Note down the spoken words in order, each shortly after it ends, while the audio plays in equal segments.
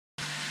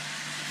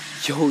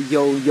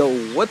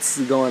Yo,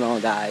 what's going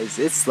on, guys?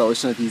 It's Slow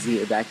Easy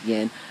here back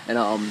again, and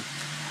I'm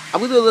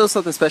gonna do a little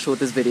something special with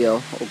this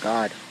video. Oh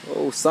god,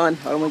 oh son,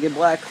 I don't wanna get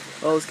black.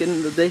 Oh, it's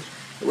getting the day.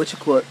 What you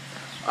call it?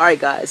 Alright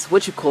guys,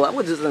 what you call it? I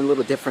want to do something a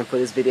little different for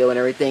this video and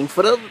everything.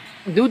 For the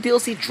new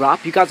DLC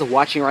drop you guys are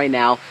watching right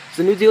now, it's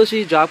a new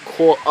DLC drop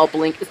called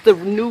UPLINK. It's the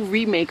new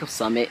remake of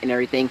Summit and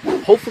everything.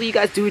 Hopefully you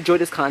guys do enjoy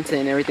this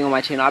content and everything on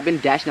my channel. I've been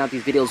dashing out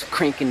these videos,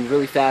 cranking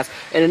really fast,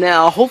 and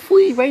now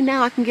hopefully right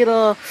now I can get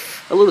a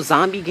little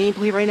zombie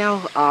gameplay right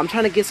now. I'm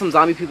trying to get some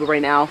zombie people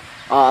right now.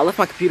 I left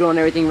my computer on and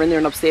everything,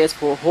 rendering upstairs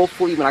for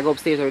hopefully when I go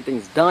upstairs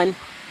everything's done.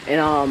 And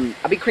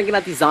I'll be cranking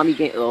out these zombie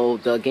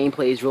the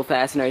gameplays real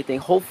fast and everything.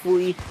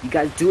 Hopefully you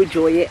guys do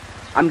enjoy it.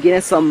 I'm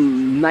getting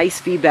some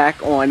nice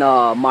feedback on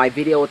my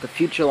video with the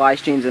future live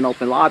streams and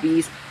open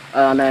lobbies,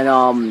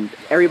 and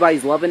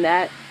everybody's loving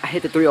that. I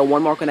hit the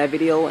 301 mark on that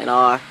video, and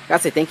I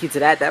gotta say thank you to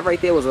that. That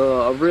right there was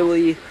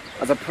a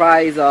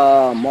surprise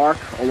mark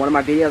on one of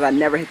my videos. I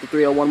never hit the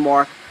 301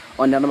 mark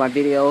on none of my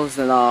videos,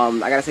 and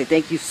I gotta say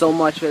thank you so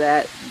much for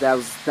that. That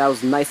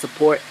was nice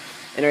support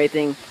and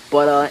everything.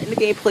 But in the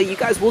gameplay, you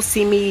guys will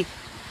see me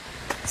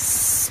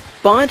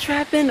spawn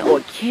trapping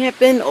or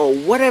camping or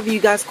whatever you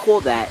guys call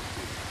that.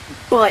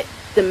 But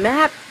the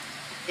map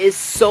is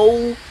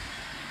so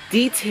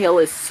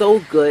detailed, it's so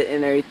good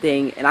and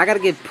everything. And I gotta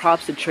give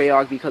props to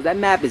Treyarch because that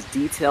map is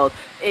detailed.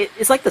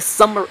 It's like the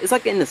summer. It's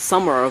like in the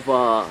summer of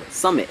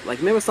Summit. Like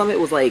remember Summit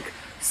was like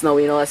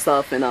snowy and all that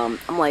stuff. And I'm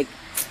like,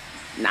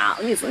 nah,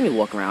 let me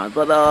walk around.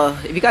 But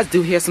if you guys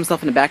do hear some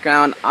stuff in the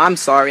background, I'm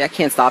sorry, I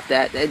can't stop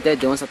that. They're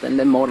doing something,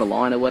 they're mowing the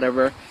lawn or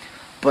whatever.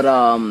 But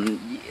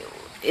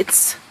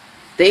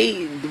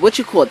they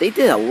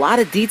did a lot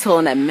of detail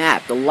on that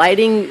map. The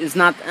lighting is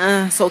not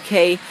it's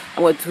okay.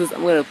 I'm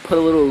gonna put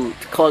a little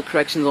color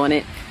corrections on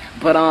it.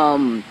 But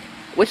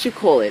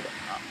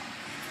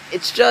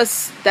it's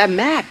just that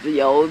map,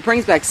 yo. It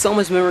brings back so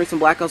much memories from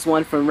Black Ops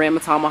 1 from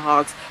random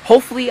tomahawks.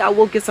 Hopefully, I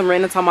will get some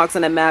random tomahawks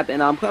on that map,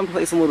 and I'm gonna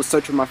play some little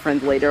search with my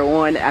friends later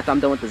on after I'm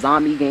done with the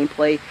zombie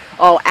gameplay.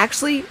 Oh,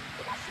 actually,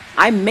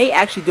 I may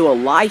actually do a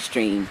live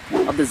stream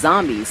of the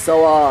zombies.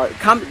 So,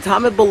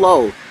 comment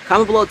below.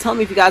 Comment below. Tell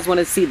me if you guys want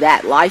to see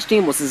that live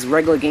stream versus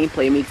regular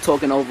gameplay, me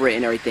talking over it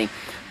and everything.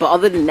 But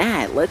other than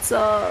that, let's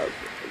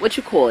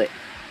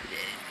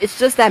it's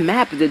just that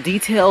map, the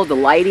detail, the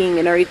lighting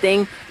and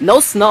everything. No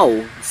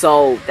snow,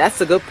 so that's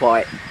the good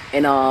part.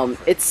 And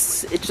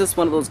it's just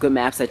one of those good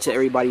maps that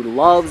everybody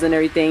loves and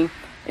everything.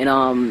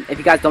 And if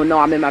you guys don't know,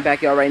 I'm in my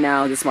backyard right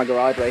now. This is my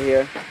garage right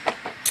here.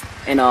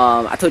 And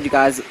I told you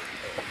guys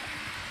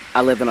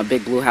I live in a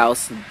big blue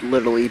house,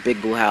 literally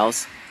big blue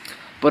house.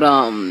 But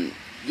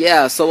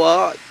yeah,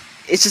 so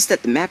it's just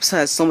that the maps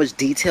has so much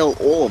detail,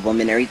 all of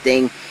them and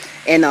everything.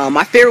 And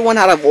my favorite one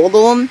out of all of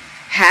them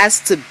has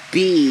to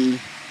be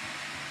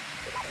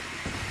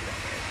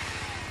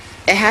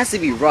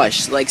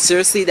Rush. Like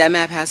seriously, that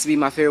map has to be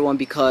my favorite one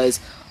because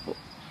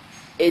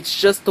it's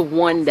just the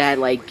one that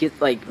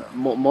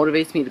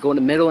motivates me to go in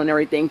the middle and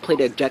everything. Play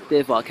the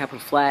objective, capture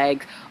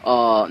flag,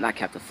 not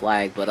capture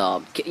flag, but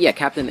yeah,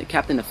 captain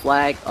the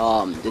flag,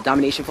 the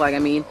domination flag, I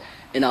mean.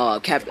 And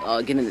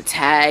getting the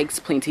tags,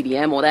 playing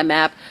TDM, all that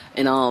map,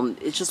 and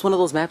it's just one of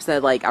those maps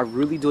that I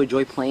really do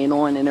enjoy playing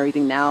on and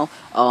everything now.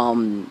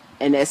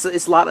 And it's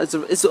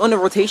on the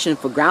rotation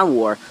for ground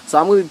war, so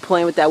I'm gonna be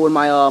playing with that with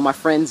my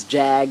friends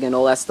Jag and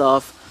all that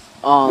stuff.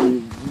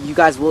 You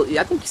guys will,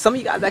 I think some of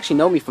you guys actually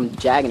know me from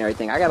Jag and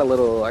everything. I got a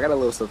little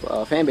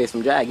fan base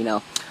from Jag, you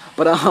know.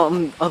 But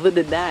other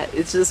than that,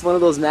 it's just one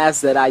of those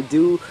maps that I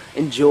do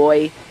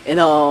enjoy.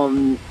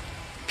 And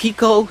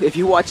Pico, if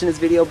you're watching this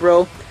video,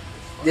 bro,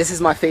 this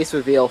is my face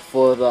reveal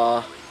for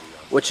the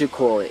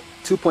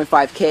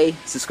 2.5K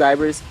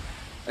subscribers.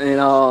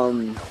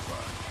 And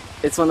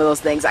it's one of those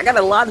things. I got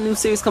a lot of new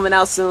series coming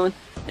out soon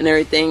and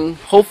everything.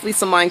 Hopefully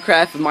some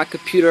Minecraft if my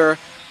computer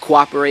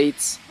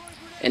cooperates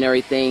and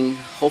everything.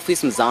 Hopefully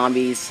some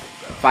zombies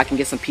if I can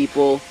get some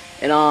people.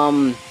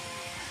 And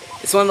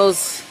it's one of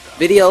those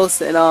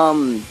videos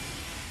and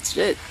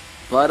shit.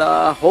 But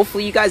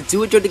hopefully you guys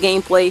do enjoy the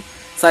gameplay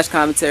 /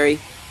 commentary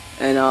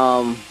and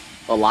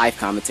or live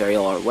commentary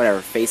or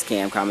whatever, face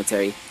cam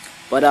commentary.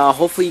 But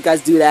hopefully you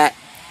guys do that,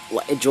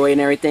 enjoy and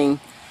everything.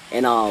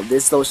 And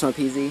this is Slow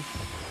Easy.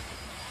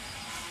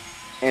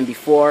 And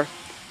before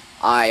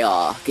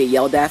I get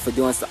yelled at for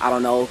doing stuff, I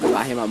don't know, because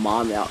I hear my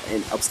mom out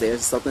and upstairs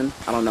or something,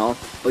 I don't know.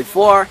 But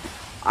before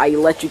I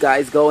let you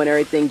guys go and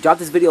everything, drop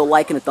this video a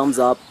like and a thumbs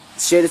up.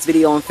 Share this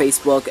video on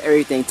Facebook,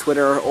 everything,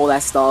 Twitter, all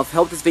that stuff.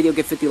 Help this video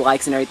get 50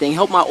 likes and everything.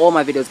 Help all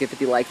my videos get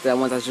 50 likes, the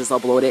ones I just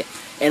uploaded.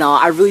 And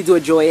I really do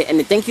enjoy it.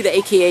 And thank you to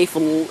AKA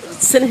for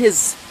sending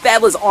his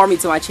fabulous army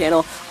to my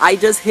channel. I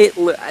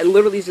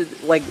literally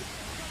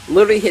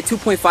hit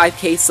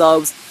 2.5K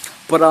subs.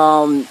 But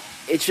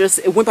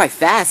it went by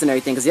fast and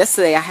everything. Because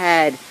yesterday I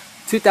had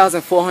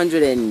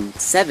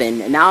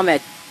 2,407, and now I'm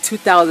at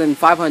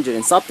 2,500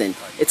 and something.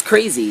 It's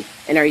crazy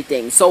and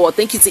everything. So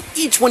thank you to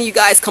each one of you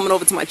guys coming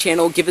over to my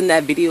channel, giving my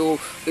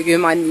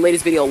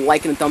latest video a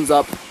like and a thumbs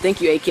up.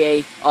 Thank you,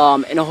 AKA.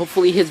 And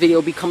hopefully his video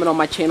will be coming on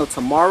my channel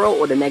tomorrow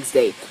or the next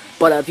day.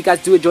 But if you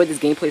guys do enjoy this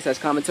gameplay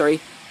 / commentary,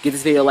 give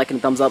this video a like and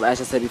a thumbs up,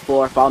 as I said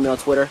before. Follow me on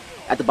Twitter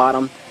at the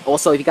bottom.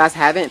 Also, if you guys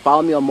haven't,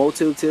 follow me on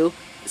BO2 too,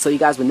 so you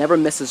guys would never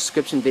miss a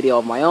subscription video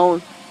of my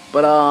own.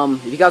 But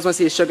if you guys want to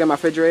see the sugar in my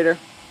refrigerator,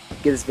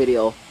 give this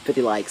video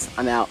 50 likes.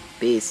 I'm out.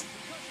 Peace.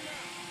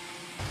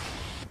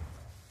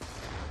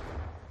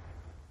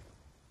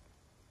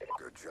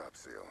 Good job,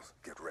 SEALs.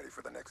 Get ready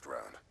for the next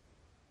round.